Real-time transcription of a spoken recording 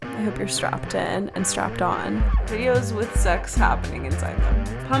I hope you're strapped in and strapped on. Videos with sex happening inside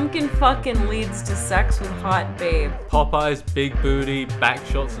them. Pumpkin fucking leads to sex with hot babe. Popeye's big booty, back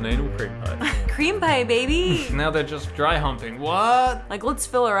shots, and anal cream pie. Cream pie, baby! Now they're just dry humping. What? Like, let's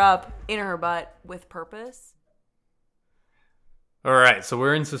fill her up in her butt with purpose. Alright, so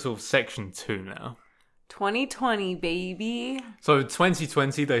we're into sort of section 2 now. 2020, baby. So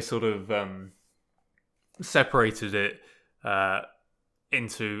 2020, they sort of separated it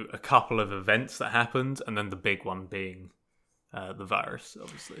into a couple of events that happened, and then the big one being the virus,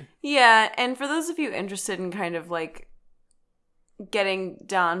 obviously. Yeah, and for those of you interested in kind of like getting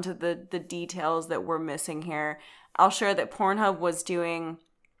down to the details that we're missing here, I'll share that Pornhub was doing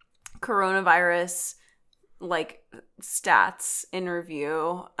coronavirus like stats in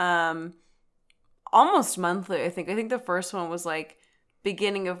review almost monthly. I think the first one was like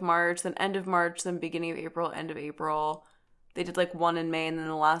beginning of March, then end of March, then beginning of April, end of April. They did like one in May, and then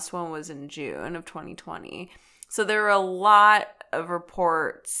the last one was in June of 2020. So there were a lot of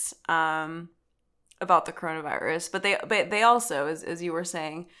reports about the coronavirus, but they also, as you were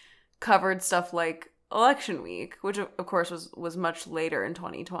saying, covered stuff like election week, which of course was much later in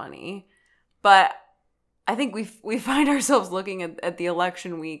 2020. But I think we find ourselves looking at the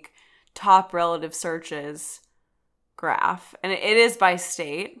election week top relative searches graph, and it is by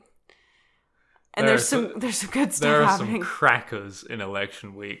state. And there's some good stuff happening. There are some crackers in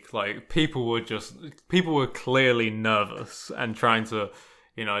election week. Like, people were clearly nervous and trying to,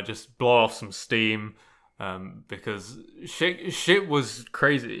 just blow off some steam, because shit was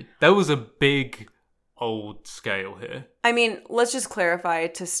crazy. There was a big old scale here. I mean, let's just clarify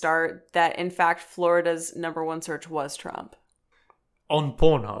to start that, in fact, Florida's number one search was Trump. On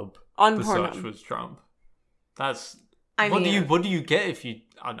Pornhub. The search was Trump. That's... What do you get if you...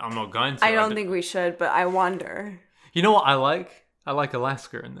 I'm not going to. I don't think we should, but I wonder. You know what I like? I like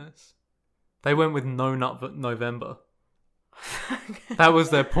Alaska in this. They went with No Nut November. That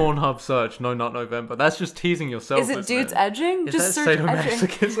was their Pornhub search, No Nut November. That's just teasing yourself. Is it dudes edging? Is just that search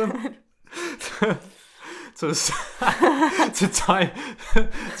sadomasochism?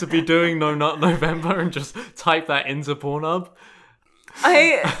 to be doing No Nut November and just type that into Pornhub.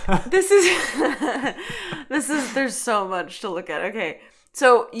 There's so much to look at. Okay,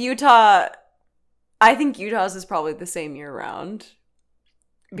 so Utah, I think Utah's is probably the same year round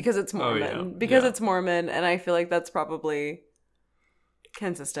because it's Mormon. It's Mormon, and I feel like that's probably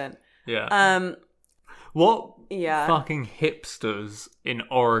consistent. Yeah. What fucking hipsters in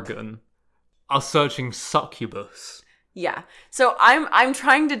Oregon are searching succubus? Yeah. So I'm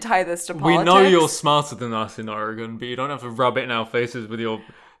trying to tie this to politics. We know you're smarter than us in Oregon, but you don't have to rub it in our faces with your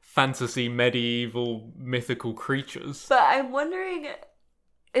fantasy, medieval, mythical creatures. But I'm wondering,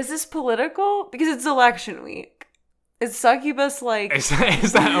 is this political? Because it's election week. Is succubus like... Is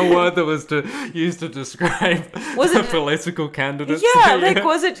that a word that was used to describe political candidates? Yeah, like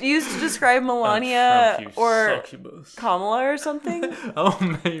was it used to describe Melania Trump, or succubus. Kamala or something? Oh,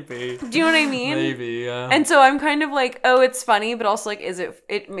 maybe. Do you know what I mean? Maybe, yeah. And so I'm kind of like, oh, it's funny, but also like,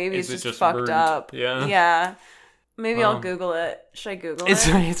 maybe it's just fucked rude? up. Yeah. Yeah. Maybe I'll Google it. Should I Google it?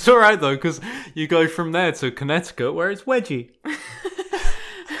 It's all right though, because you go from there to Connecticut, where it's wedgie.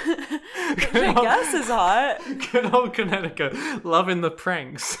 Which I guess is hot. Good old Connecticut, loving the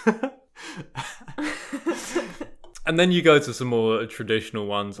pranks. And then you go to some more traditional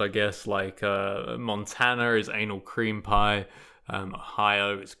ones, I guess, like Montana is anal cream pie,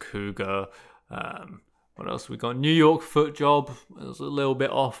 Ohio is cougar. What else we got? New York foot job. It was a little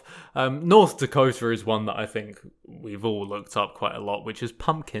bit off. North Dakota is one that I think we've all looked up quite a lot, which is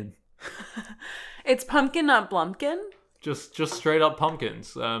pumpkin. It's pumpkin, not blumpkin? Just straight up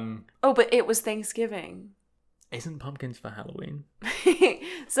pumpkins. Oh, but it was Thanksgiving. Isn't pumpkins for Halloween?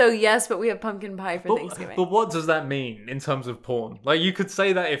 So yes, but we have pumpkin pie for Thanksgiving. But what does that mean in terms of porn? Like, you could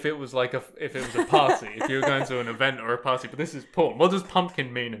say that if it was like if it was a party, if you were going to an event or a party, but this is porn. What does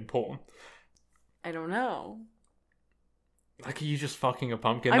pumpkin mean in porn? I don't know. Like, are you just fucking a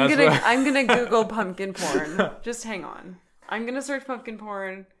pumpkin? I'm gonna Google pumpkin porn. Just hang on. I'm gonna search pumpkin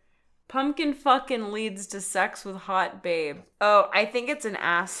porn. Pumpkin fucking leads to sex with hot babe. Oh, I think it's an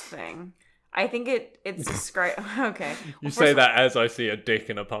ass thing. I think it's described. Okay. You say that as I see a dick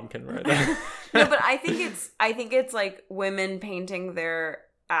in a pumpkin right there. No, but I think it's like women painting their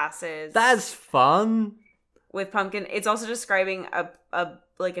asses. That's fun. With pumpkin. It's also describing a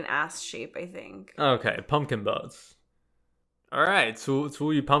like an ass shape, I think. Okay, pumpkin buds. All right, to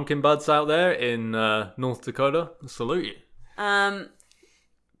all you pumpkin buds out there in North Dakota, salute you.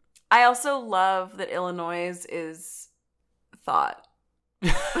 I also love that Illinois is thought.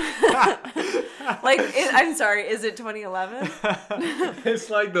 I'm sorry, is it 2011? It's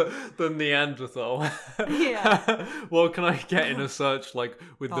like the Neanderthal. Yeah. What can I get in a search like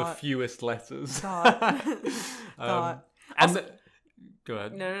with the Thought. fewest letters? Thought. Thought. And go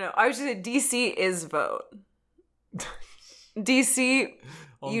ahead. No. I was just saying, DC is vote. DC,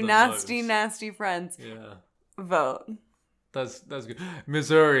 On you the nasty, nose. nasty friends, Yeah. vote. That's good.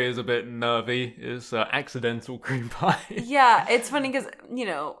 Missouri is a bit nervy. It's accidental cream pie. Yeah, it's funny because,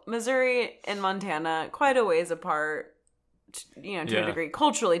 Missouri and Montana, quite a ways apart, to a Yeah. degree.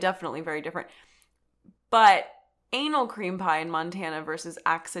 Culturally, definitely very different. But anal cream pie in Montana versus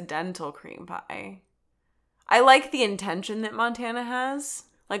accidental cream pie. I like the intention that Montana has.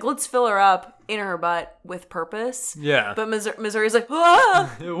 Like, let's fill her up in her butt with purpose. Yeah. But Missouri's like,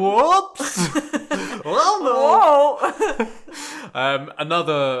 ah! Whoops. Oh no.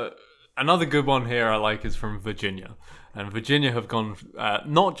 Whoa! Another good one here I like is from Virginia. And Virginia have gone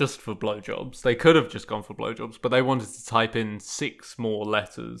not just for blowjobs. They could have just gone for blowjobs, but they wanted to type in 6 more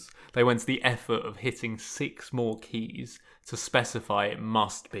letters. They went to the effort of hitting 6 more keys to specify it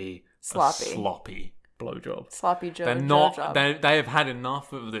must be Sloppy. a sloppy blowjob. Sloppy Joe. They're not. They have had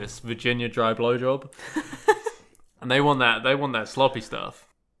enough of this Virginia dry blowjob, and they want that sloppy stuff.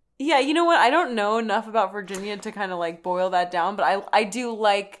 Yeah, you know what? I don't know enough about Virginia to kind of like boil that down, but I do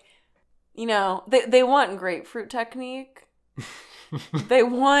like, they want grapefruit technique. they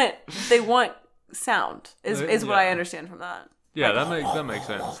want sound is what I understand from that. Yeah, that makes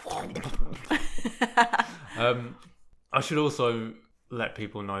sense. I should also let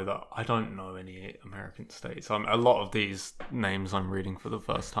people know that I don't know any American states. A lot of these names I'm reading for the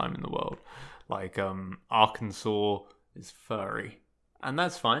first time in the world. Like Arkansas is furry, and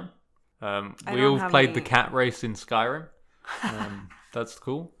that's fine. We all played the cat race in Skyrim. That's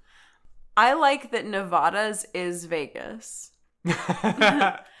cool. I like that Nevada's is Vegas.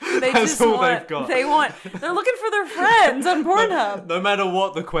 That's all they've got. They're looking for their friends on Pornhub. No matter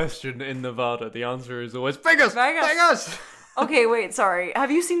what the question in Nevada, the answer is always Vegas. Vegas. Okay, wait, sorry.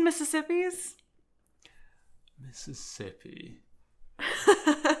 Have you seen Mississippi's? Mississippi.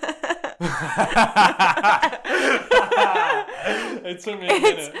 It took me a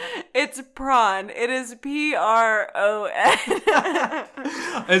minute. It's prawn. It is PRON.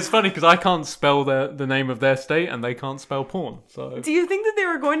 It's funny because I can't spell the name of their state and they can't spell porn. So do you think that they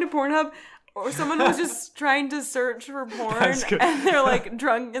were going to Pornhub, or someone was just trying to search for porn and they're like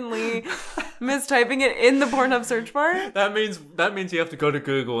drunkenly mistyping it in the Pornhub search bar? That means you have to go to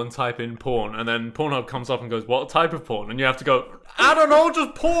Google and type in porn, and then Pornhub comes up and goes, "What type of porn?" And you have to go, "I don't know,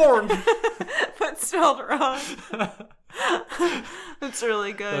 just porn." But spelled wrong. That's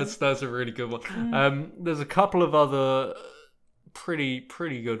really good. That's a really good one. There's a couple of other pretty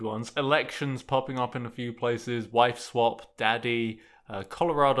good ones. Elections popping up in a few places. Wife swap, daddy.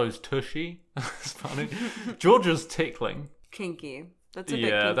 Colorado's tushy. That's funny. Georgia's tickling. Kinky. That's a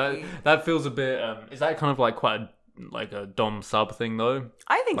bit kinky. that feels a bit. Is that kind of like quite a dom sub thing though?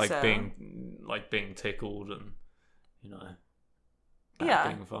 I think like so. being tickled and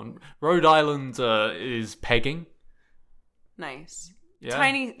being fun. Rhode Island is pegging. Nice. Yeah.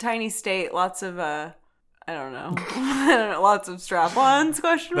 Tiny state. Lots of I don't know. Lots of strap-ons,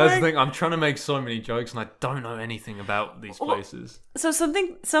 question mark. That's the thing. I'm trying to make so many jokes and I don't know anything about these places. So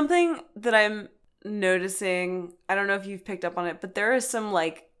something that I'm noticing, I don't know if you've picked up on it, but there is some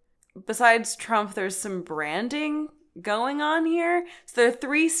besides Trump, there's some branding going on here. So there are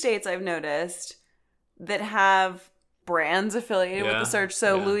 3 states I've noticed that have brands affiliated with the search.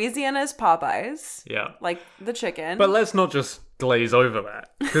 So Louisiana is Popeyes. Yeah. Like the chicken. But let's not just glaze over that,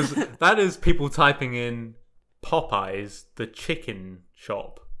 because that is people typing in Popeyes, the chicken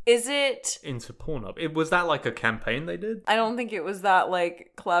shop. Is it into Pornhub? Was that like a campaign they did? I don't think it was that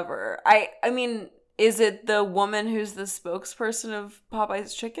clever. I mean, is it the woman who's the spokesperson of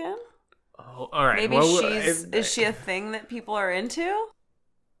Popeye's Chicken? Oh, all right. Maybe is she a thing that people are into?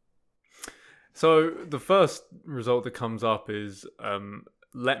 So the first result that comes up is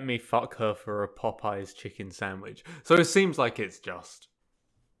let me fuck her for a Popeye's chicken sandwich. So it seems like it's just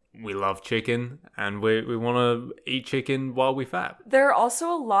we love chicken and we want to eat chicken while we fap. There are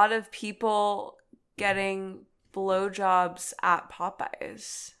also a lot of people getting blowjobs at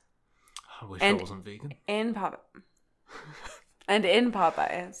Popeyes. I wish I wasn't vegan. In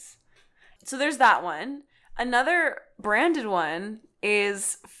Popeyes. So there's that one. Another branded one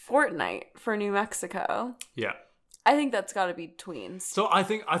is Fortnite for New Mexico. Yeah. I think that's got to be tweens. So I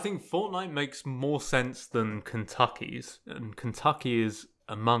think Fortnite makes more sense than Kentucky's, and Kentucky is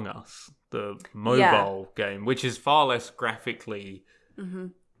Among Us, the mobile game, which is far less graphically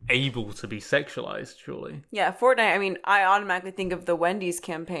able to be sexualized, surely. Yeah, Fortnite. I mean, I automatically think of the Wendy's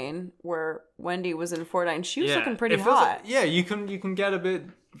campaign where Wendy was in Fortnite and she was looking pretty hot. You can get a bit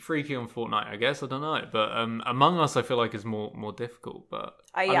freaky on Fortnite, I guess. I don't know, but Among Us, I feel like is more difficult. But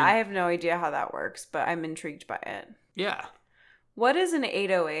I have no idea how that works, but I'm intrigued by it. Yeah. What is an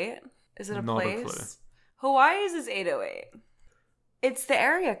 808? Is it a Not place? a clue. Hawaii's is 808. It's the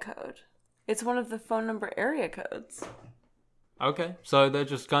area code. It's one of the phone number area codes. Okay, so they're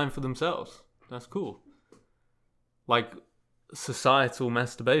just going for themselves. That's cool. Like societal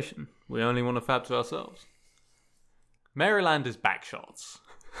masturbation. We only want to fab to ourselves. Maryland is backshots.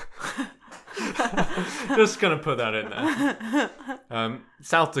 Just gonna put that in there.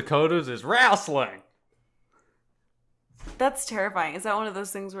 South Dakota's is wrestling. That's terrifying. Is that one of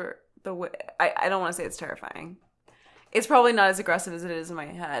those things where I don't want to say it's terrifying. It's probably not as aggressive as it is in my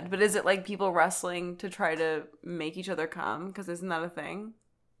head, but is it like people wrestling to try to make each other come? Because isn't that a thing?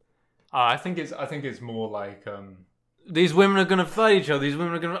 I think it's more like these women are gonna fight each other. These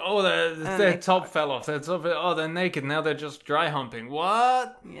women are gonna their top fell off. They're naked now. They're just dry humping.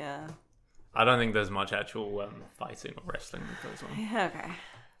 What? Yeah. I don't think there's much actual fighting or wrestling that goes on. Yeah, okay.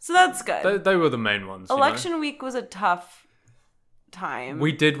 So that's good. They were the main ones. Election week was a tough time.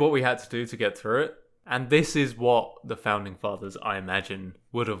 We did what we had to do to get through it. And this is what the founding fathers, I imagine,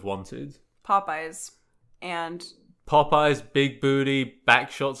 would have wanted. Popeyes. And... Popeyes, big booty, back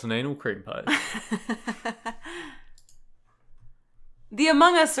shots, and anal cream pies. The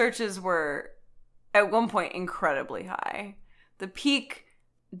Among Us searches were, at one point, incredibly high. The peak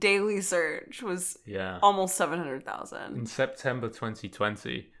daily search was almost 700,000. In September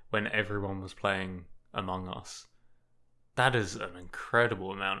 2020, when everyone was playing Among Us, that is an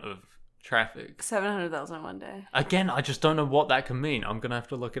incredible amount of traffic. 700,000 one day. Again, I just don't know what that can mean. I'm going to have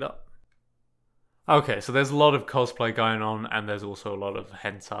to look it up. Okay, so there's a lot of cosplay going on, and there's also a lot of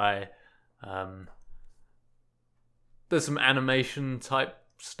hentai. There's some animation type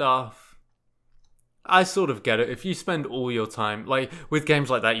stuff. I sort of get it. If you spend all your time, like with games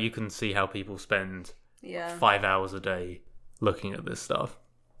like that, you can see how people spend 5 hours a day looking at this stuff.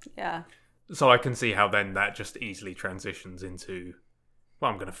 Yeah. So I can see how then that just easily transitions into,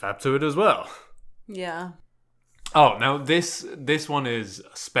 well, I'm going to fab to it as well. Yeah. Oh, now this one is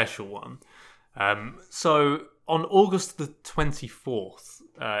a special one. So on August the 24th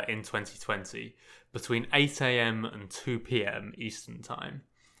in 2020, between 8 a.m. and 2 p.m. Eastern Time,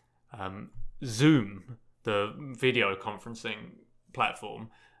 Zoom, the video conferencing platform,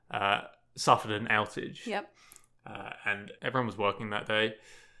 suffered an outage. Yep. And everyone was working that day.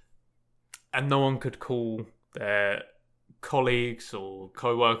 And no one could call their colleagues or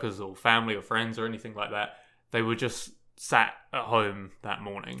co-workers or family or friends or anything like that. They were just sat at home that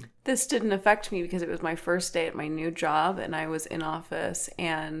morning. This didn't affect me because it was my first day at my new job and I was in office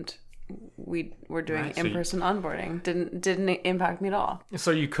and we were doing in-person onboarding. Didn't impact me at all.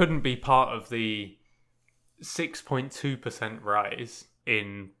 So you couldn't be part of the 6.2% rise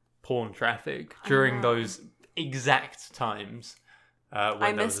in porn traffic during those exact times when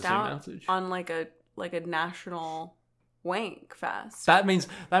I missed out on like a national wank fest. That means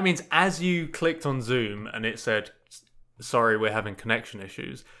as you clicked on Zoom and it said, sorry, we're having connection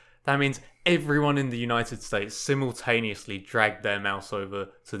issues, that means everyone in the United States simultaneously dragged their mouse over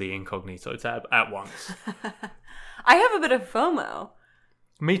to the incognito tab at once. I have a bit of FOMO.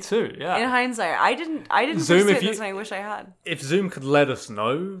 Me too, yeah. In hindsight, I didn't Zoom, pursue this and I wish I had. If Zoom could let us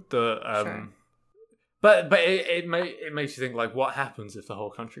know that sure. But it makes you think, like, what happens if the whole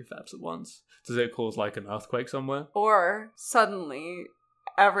country fabs at once? Does it cause, like, an earthquake somewhere? Or suddenly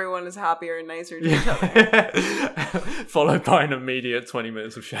everyone is happier and nicer to each other. Followed by an immediate 20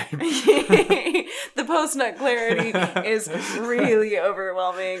 minutes of shame. The post-nut clarity is really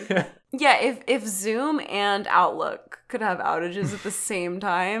overwhelming. Yeah, if Zoom and Outlook could have outages at the same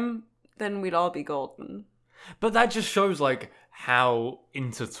time, then we'd all be golden. But that just shows, like, how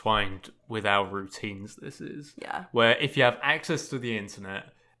intertwined with our routines this is. Yeah. Where if you have access to the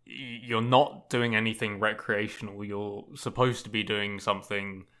internet, you're not doing anything recreational. You're supposed to be doing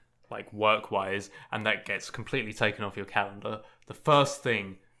something like work-wise, and that gets completely taken off your calendar. The first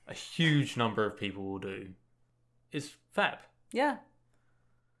thing a huge number of people will do is fab. Yeah.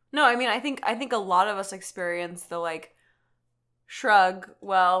 No, I mean, I think a lot of us experience the, like, shrug,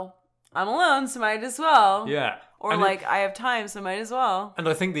 well, I'm alone, so might as well. Yeah. Or, and I have time, so might as well. And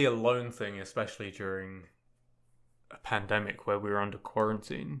I think the alone thing, especially during a pandemic where we were under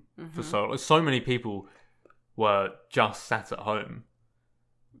quarantine for so many people were just sat at home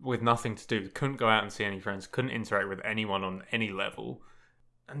with nothing to do, couldn't go out and see any friends, couldn't interact with anyone on any level.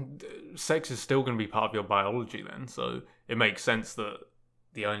 And sex is still going to be part of your biology then, so it makes sense that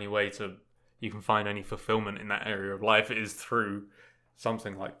the only way you can find any fulfillment in that area of life is through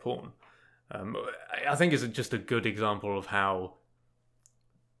something like porn. I think it's just a good example of how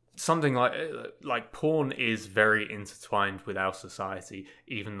something like porn is very intertwined with our society,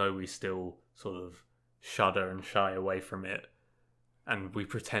 even though we still sort of shudder and shy away from it, and we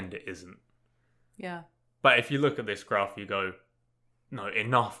pretend it isn't. Yeah. But if you look at this graph, you go, no,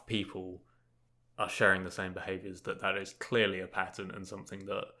 enough people are sharing the same behaviors that is clearly a pattern and something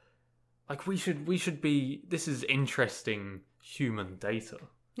that, like, we should be. This is interesting human data.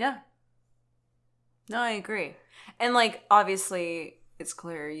 Yeah. No, I agree. And, like, obviously, it's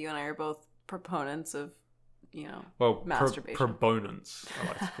clear you and I are both proponents of, masturbation. Proponents, I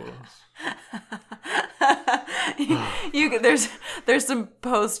like to call us. There's some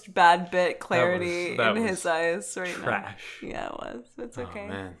post bad bit clarity that in his eyes right trash. now. Yeah, it was. It's okay. Oh,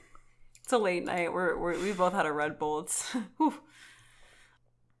 man. It's a late night. We both had a Red Bull.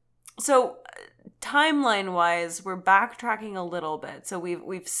 So, timeline wise, we're backtracking a little bit. So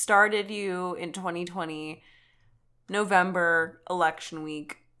we've started you in 2020, November election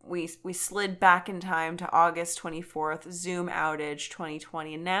week. We slid back in time to August 24th, Zoom outage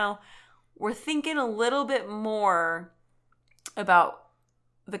 2020, and now we're thinking a little bit more about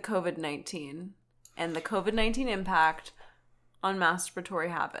the COVID-19 and the COVID-19 impact on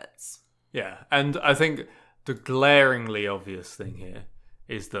masturbatory habits. Yeah, and I think the glaringly obvious thing here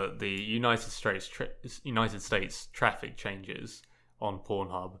is that the United States traffic changes on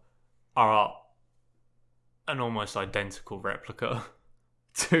Pornhub are an almost identical replica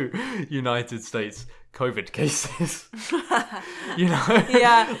to United States COVID cases.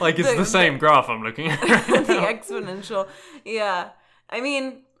 Yeah, like it's the same graph I'm looking at. The exponential. Yeah, I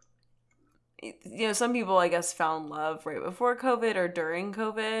mean, some people, I guess, found love right before COVID or during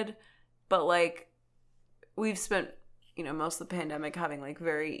COVID, but like we've spent most of the pandemic having like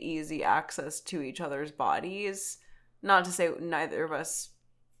very easy access to each other's bodies. Not to say neither of us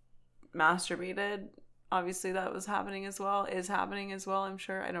masturbated. Obviously that is happening as well, I'm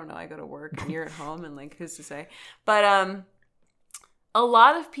sure. I don't know. I go to work and you're at home and like, who's to say? But a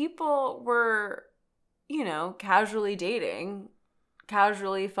lot of people were, casually dating,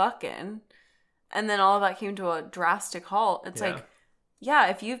 casually fucking. And then all of that came to a drastic halt. It's like, yeah,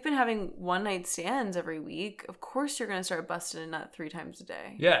 if you've been having one night stands every week, of course you're going to start busting a nut 3 times a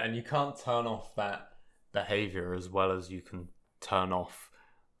day. Yeah, and you can't turn off that behavior as well as you can turn off,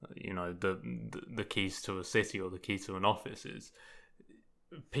 the keys to a city or the key to an office. Is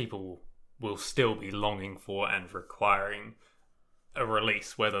people will still be longing for and requiring a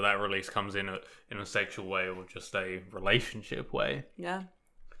release, whether that release comes in a sexual way or just a relationship way. Yeah.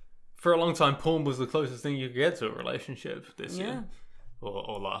 For a long time, porn was the closest thing you could get to a relationship this year.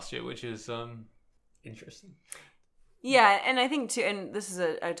 Or last year, which is interesting. Yeah, and I think too, and this is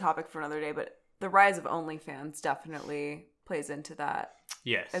a topic for another day, but the rise of OnlyFans definitely plays into that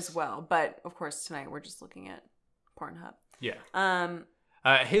as well. But of course, tonight we're just looking at Pornhub. Yeah.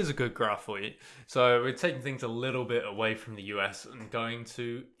 Here's a good graph for you. So we're taking things a little bit away from the US and going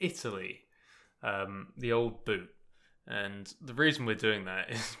to Italy, the old boot. And the reason we're doing that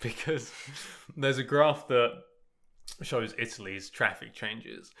is because there's a graph that shows Italy's traffic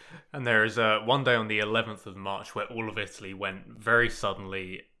changes, and there is one day on the 11th of March where all of Italy went very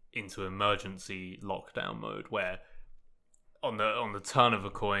suddenly into emergency lockdown mode, where on the turn of a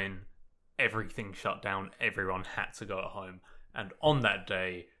coin everything shut down, everyone had to go at home, and on that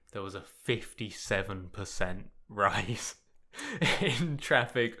day there was a 57% rise in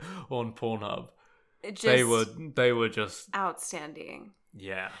traffic on Pornhub. They were just outstanding.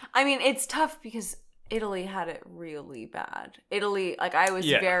 Yeah, I mean, it's tough because Italy had it really bad. Italy, like, I was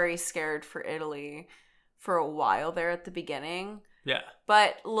very scared for Italy for a while there at the beginning. Yeah.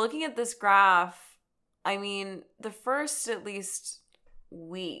 But looking at this graph, I mean, the first at least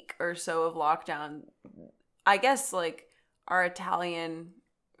week or so of lockdown, I guess, like, our Italian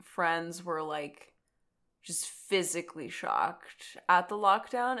friends were, like, just physically shocked at the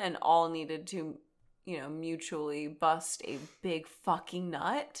lockdown and all needed to, mutually bust a big fucking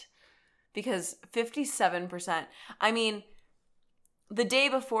nut. Because 57%, I mean, the day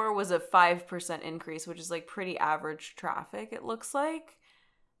before was a 5% increase, which is like pretty average traffic, it looks like.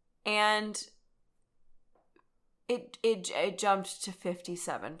 And it jumped to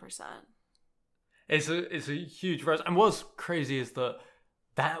 57%. It's a huge rise. And what's crazy is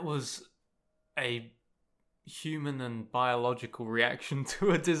that was a human and biological reaction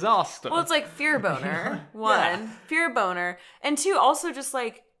to a disaster. Well, it's like fear boner. One, fear boner. And two, also just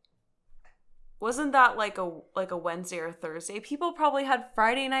like, wasn't that like a Wednesday or Thursday? People probably had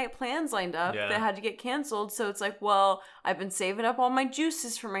Friday night plans lined up that had to get canceled. So it's like, well, I've been saving up all my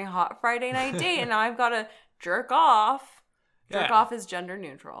juices for my hot Friday night date, and now I've got to jerk off. Jerk off is gender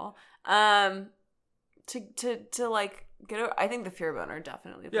neutral. To like get over. I think the fear boner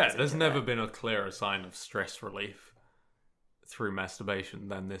definitely. There's never been a clearer sign of stress relief through masturbation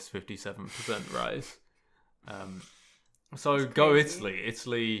than this 57% rise. So go Italy.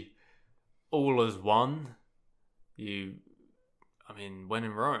 Italy, all as one. When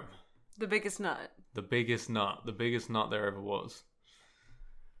in Rome. The biggest nut. The biggest nut there ever was.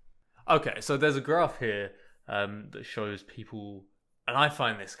 Okay, so there's a graph here that shows people, and I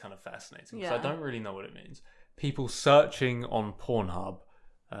find this kind of fascinating because I don't really know what it means. People searching on Pornhub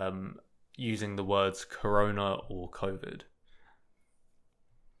using the words corona or COVID.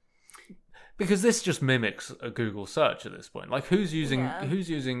 Because this just mimics a Google search at this point. Like who's using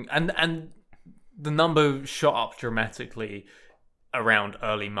and the number shot up dramatically around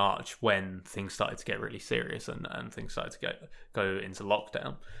early March when things started to get really serious and things started to go into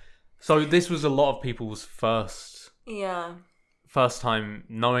lockdown. So this was a lot of people's first time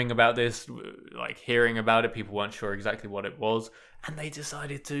knowing about this, like hearing about it. People weren't sure exactly what it was, and they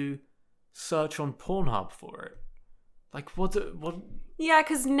decided to search on Pornhub for it. Like what? Yeah,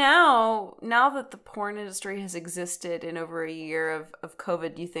 because now that the porn industry has existed in over a year of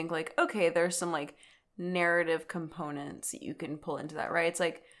COVID, you think like, okay, there's some like narrative components that you can pull into that, right? It's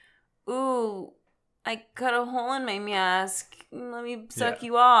like, ooh, I cut a hole in my mask, let me suck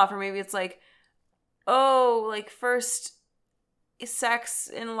you off. Or maybe it's like, oh, like first sex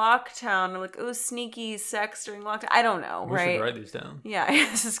in lockdown, or like, oh, sneaky sex during lockdown. I don't know, right? We should write these down. Yeah,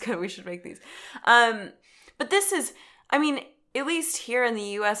 this is good. We should make these. But this is, at least here in the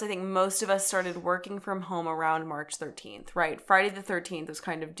US, I think most of us started working from home around March 13th, right? Friday the 13th was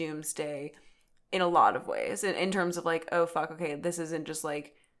kind of doomsday in a lot of ways, in terms of like, oh, fuck, okay, this isn't just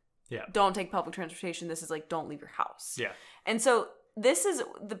like, don't take public transportation. This is like, don't leave your house. Yeah. And so this is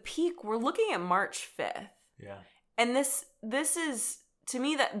the peak. We're looking at March 5th. Yeah. And this is, to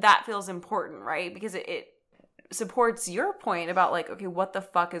me, that feels important, right? Because it supports your point about like, okay, what the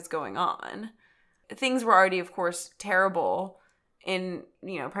fuck is going on? Things were already, of course, terrible in,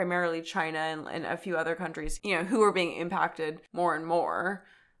 primarily China and a few other countries, who were being impacted more and more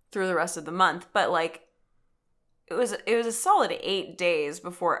through the rest of the month. But like, it was a solid 8 days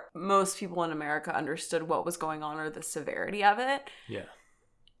before most people in America understood what was going on or the severity of it. Yeah.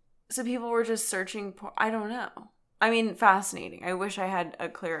 So people were just searching. I don't know. Fascinating. I wish I had a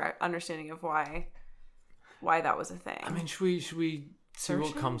clear understanding of why that was a thing. Should we see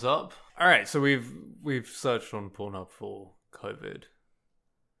what comes up? All right. So we've searched on Pornhub for COVID,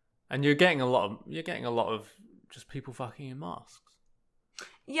 and you're getting a lot of just people fucking in masks.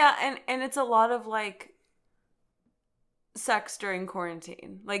 Yeah, and it's a lot of like sex during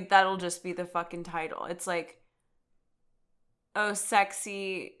quarantine. Like that'll just be the fucking title. It's like, oh,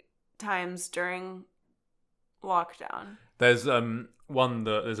 sexy times during lockdown. There's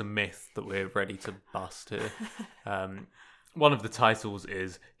there's a myth that we're ready to bust here. One of the titles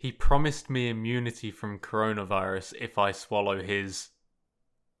is, he promised me immunity from coronavirus if I swallow his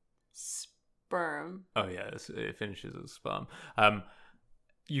sperm. Oh yeah, it finishes as sperm.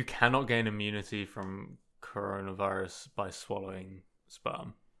 You cannot gain immunity from coronavirus by swallowing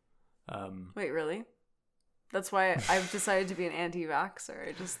sperm. Wait, really? That's why I've decided to be an anti-vaxxer.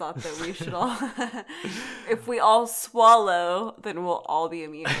 I just thought that we should all, if we all swallow, then we'll all be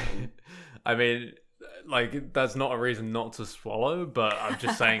immune. That's not a reason not to swallow, but I'm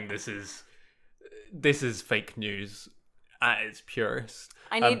just saying this is fake news at its purest.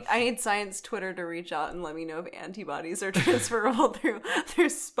 I need science Twitter to reach out and let me know if antibodies are transferable through their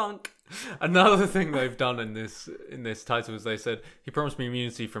spunk. Another thing they've done in this title is they said, he promised me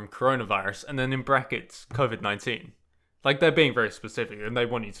immunity from coronavirus, and then in brackets COVID-19. Like, they're being very specific, and they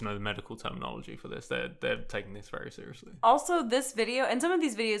want you to know the medical terminology for this. They're taking this very seriously. Also, this video, and some of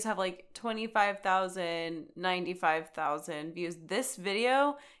these videos have like 25,000, 95,000 views. This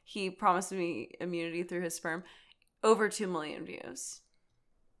video, he promised me immunity through his sperm, over 2 million views.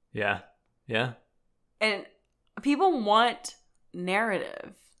 Yeah. Yeah. And people want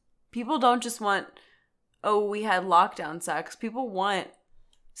narrative. People don't just want, oh, we had lockdown sex. People want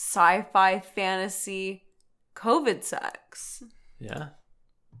sci-fi, fantasy, COVID sex. Yeah.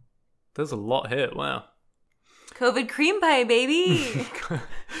 There's a lot here. Wow. COVID cream pie, baby.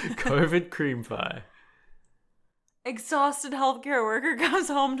 COVID cream pie. Exhausted healthcare worker comes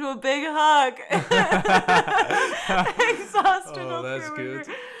home to a big hug. Exhausted healthcare worker. Good.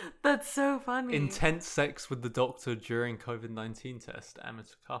 That's so funny. Intense sex with the doctor during COVID-19 test.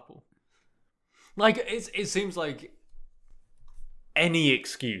 Amateur couple. Like, it seems like any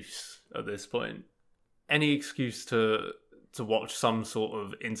excuse at this point, any excuse to watch some sort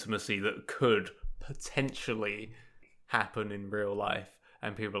of intimacy that could potentially happen in real life,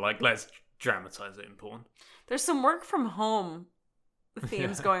 and people are like, let's dramatize it in porn. There's some work from home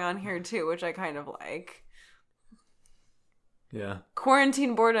themes going on here too, which I kind of like. Yeah.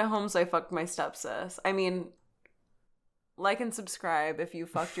 Quarantine bored at home, so I fucked my stepsis. I mean, like and subscribe if you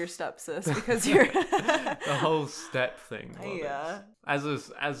fucked your stepsis because you're the whole step thing. Yeah. As a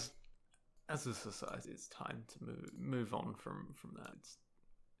society, it's time to move on from that.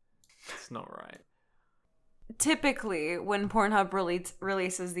 It's not right. Typically, when Pornhub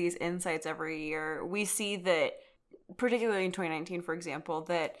releases these insights every year, we see that, particularly in 2019, for example,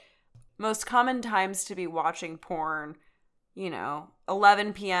 that most common times to be watching porn,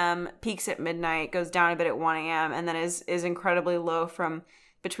 11 p.m., peaks at midnight, goes down a bit at 1 a.m., and then is incredibly low from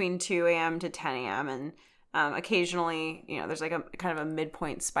between 2 a.m. to 10 a.m. And occasionally, there's like a kind of a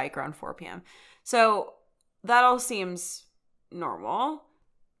midpoint spike around 4 p.m. So that all seems normal.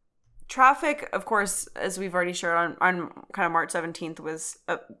 Traffic, of course, as we've already shared on kind of March 17th, was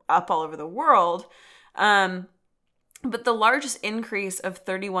up all over the world. But the largest increase of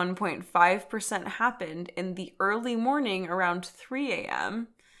 31.5% happened in the early morning around 3 a.m.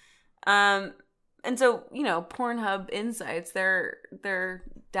 And so, Pornhub Insights, their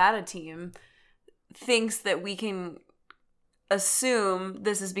data team thinks that we can assume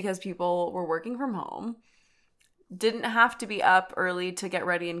this is because people were working from home, didn't have to be up early to get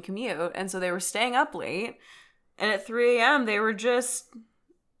ready and commute, and so they were staying up late, and at 3 a.m. they were just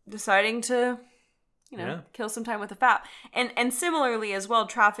deciding to kill some time with the fap. And similarly as well,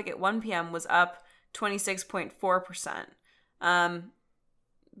 traffic at 1 p.m. was up 26.4%,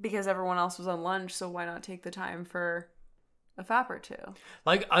 because everyone else was on lunch, so why not take the time for a fap or two?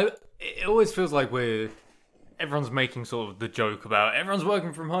 Like, it always feels like everyone's making sort of the joke about everyone's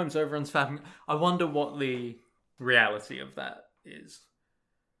working from home, so everyone's fapping. I wonder what the reality of that is.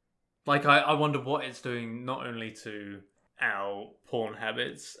 Like, I wonder what it's doing not only to our porn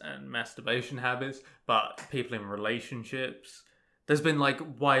habits and masturbation habits, but people in relationships. There's been like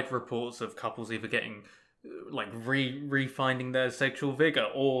wide reports of couples either getting like refinding their sexual vigor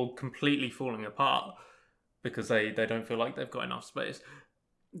or completely falling apart because they don't feel like they've got enough space.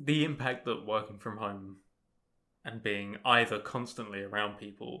 The impact that working from home and being either constantly around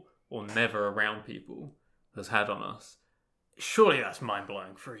people or never around people has had on us. Surely that's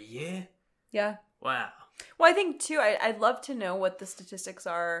mind-blowing for a year. Yeah. Wow. Well, I think, too, I'd love to know what the statistics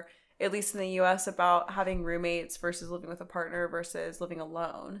are, at least in the U.S., about having roommates versus living with a partner versus living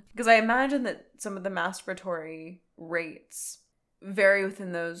alone. Because I imagine that some of the masturbatory rates vary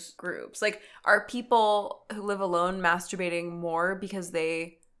within those groups. Like, are people who live alone masturbating more because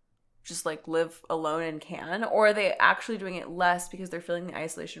they just, like, live alone and can? Or are they actually doing it less because they're feeling the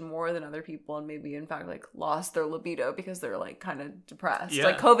isolation more than other people and maybe, in fact, like, lost their libido because they're, like, kind of depressed? Yeah.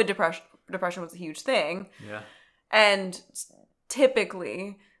 Like, COVID depression was a huge thing. Yeah. And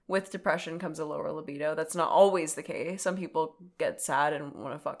typically, with depression comes a lower libido. That's not always the case. Some people get sad and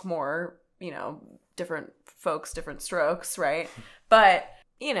want to fuck more. Different folks, different strokes, right? But,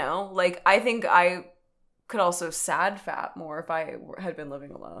 like, I think I could also sad fap more if I had been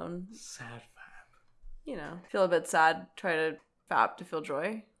living alone. Sad fap. Feel a bit sad, try to fap to feel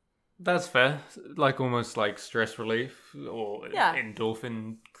joy. That's fair. Like almost like stress relief or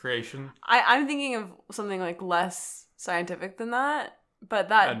endorphin creation. I'm thinking of something like less scientific than that, but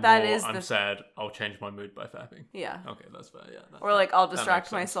that more, is I'm sad, I'll change my mood by fapping. Yeah. Okay, that's fair, yeah. Or like I'll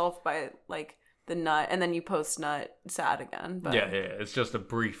distract myself by like the nut and then you post nut sad again. But yeah. It's just a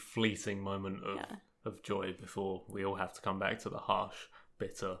brief fleeting moment of joy before we all have to come back to the harsh,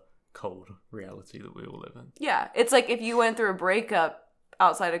 bitter, cold reality that we all live in. Yeah. It's like if you went through a breakup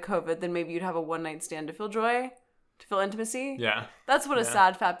outside of COVID, then maybe you'd have a one night stand to feel joy, to feel intimacy. Yeah. That's what a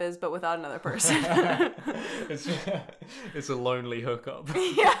sad fap is, but without another person. It's a lonely hookup.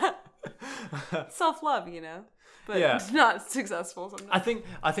 Yeah. Self-love, but not successful sometimes.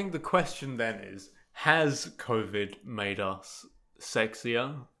 I think the question then is, has COVID made us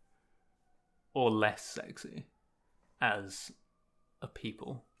sexier or less sexy as a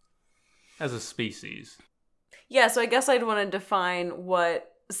people, as a species? Yeah, so I guess I'd want to define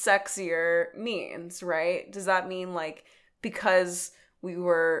what sexier means, right? Does that mean like because we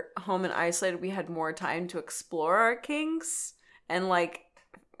were home and isolated, we had more time to explore our kinks and like,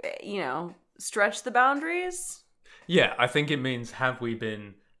 stretch the boundaries? Yeah, I think it means have we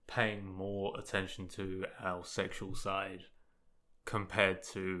been paying more attention to our sexual side compared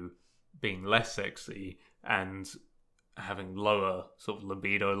to being less sexy and having lower sort of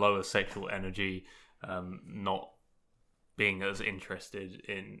libido, lower sexual energy, not being as interested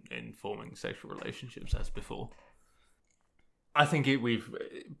in forming sexual relationships as before. I think we've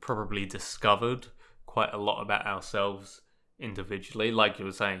probably discovered quite a lot about ourselves individually. Like you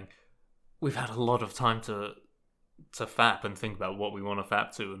were saying, we've had a lot of time to fap and think about what we want to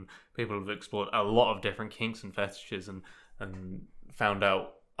fap to, and people have explored a lot of different kinks and fetishes and found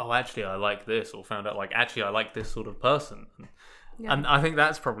out, oh, actually I like this, or found out, like, actually I like this sort of person. And I think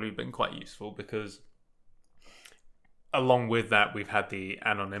that's probably been quite useful, because along with that, we've had the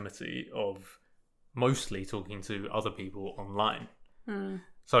anonymity of mostly talking to other people online.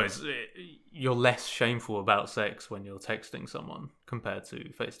 So you're less shameful about sex when you're texting someone compared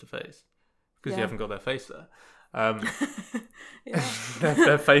to face to face, because you haven't got their face there.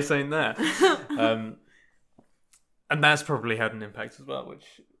 Their face ain't there. And that's probably had an impact as well, which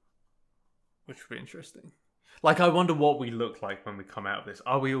would be interesting. Like, I wonder what we look like when we come out of this.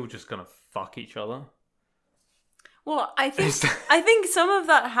 Are we all just gonna fuck each other? Well, I think some of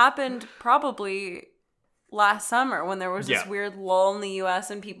that happened probably last summer, when there was this weird lull in the US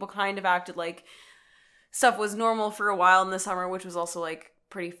and people kind of acted like stuff was normal for a while in the summer, which was also like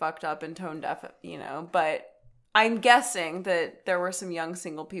pretty fucked up and tone deaf, but I'm guessing that there were some young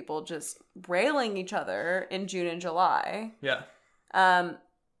single people just railing each other in June and July. Yeah.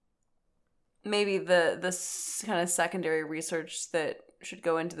 Maybe the kind of secondary research that should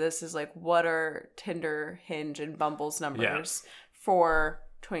go into this is like, what are Tinder, Hinge, and Bumble's numbers for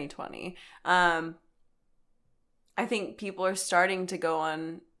 2020? I think people are starting to go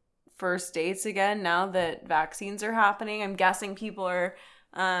on first dates again now that vaccines are happening. I'm guessing people are,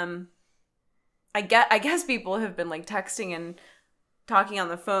 I guess people have been like texting and talking on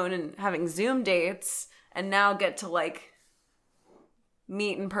the phone and having Zoom dates, and now get to like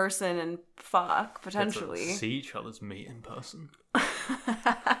meet in person and fuck, potentially. Get to see each other's meat in person.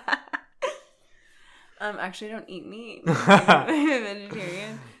 Actually, I don't eat meat. I'm a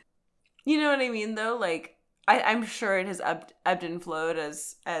vegetarian. You know what I mean, though? Like, I'm sure it has ebbed and flowed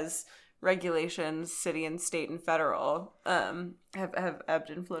as regulations, city and state and federal, have ebbed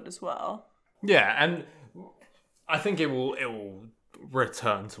and flowed as well. Yeah, and I think it will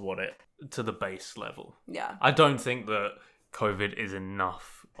return to the base level. Yeah. I don't think that COVID is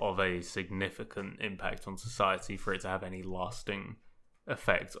enough of a significant impact on society for it to have any lasting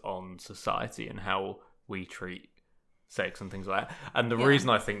effect on society and how we treat sex and things like that. And the reason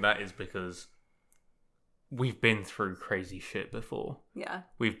I think that is because we've been through crazy shit before. Yeah.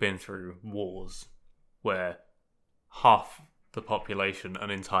 We've been through wars where half the population, an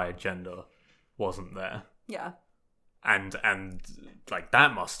entire gender, wasn't there. Yeah. And like,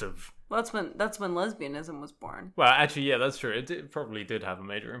 that must have... Well, that's when lesbianism was born. Well, actually, yeah, that's true. It probably did have a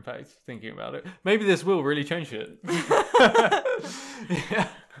major impact, thinking about it. Maybe this will really change it. Yeah.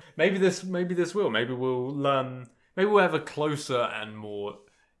 Maybe this will. Maybe we'll learn... Maybe we'll have a closer and more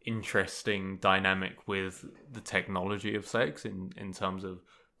interesting dynamic with the technology of sex in terms of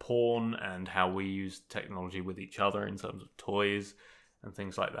porn, and how we use technology with each other in terms of toys and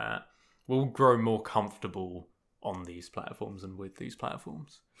things like that. We'll grow more comfortable on these platforms and with these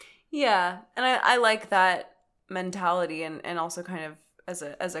platforms. Yeah, and I like that mentality, and also kind of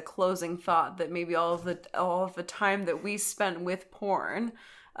as a closing thought, that maybe all of the time that we spent with porn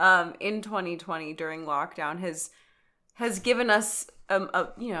in 2020 during lockdown has given us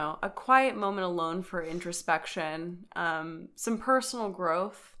a quiet moment alone for introspection, some personal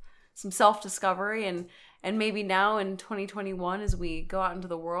growth, some self-discovery, and maybe now in 2021, as we go out into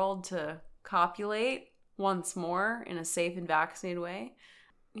the world to copulate once more in a safe and vaccinated way,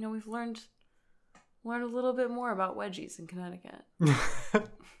 we've learned a little bit more about wedgies in Connecticut.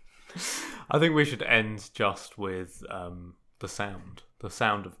 I think we should end just with the sound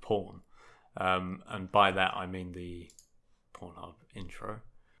of porn, and by that I mean the Pornhub intro.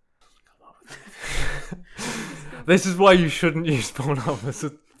 This is why you shouldn't use Pornhub as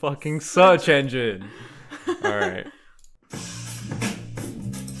a fucking search engine. All right.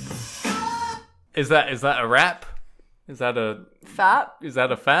 Is that a rap? Is that a fap? Is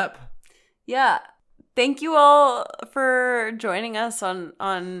that a fap? Yeah. Thank you all for joining us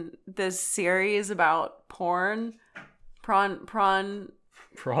on this series about porn. Prawn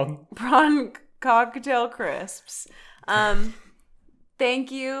cocktail crisps.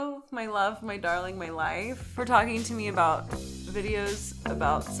 Thank you, my love, my darling, my life, for talking to me about videos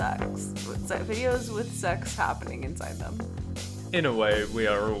about sex. Videos with sex happening inside them. In a way, we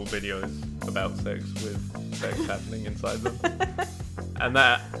are all videos about sex with sex happening inside them. And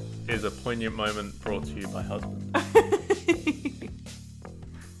that is a poignant moment brought to you by Husband.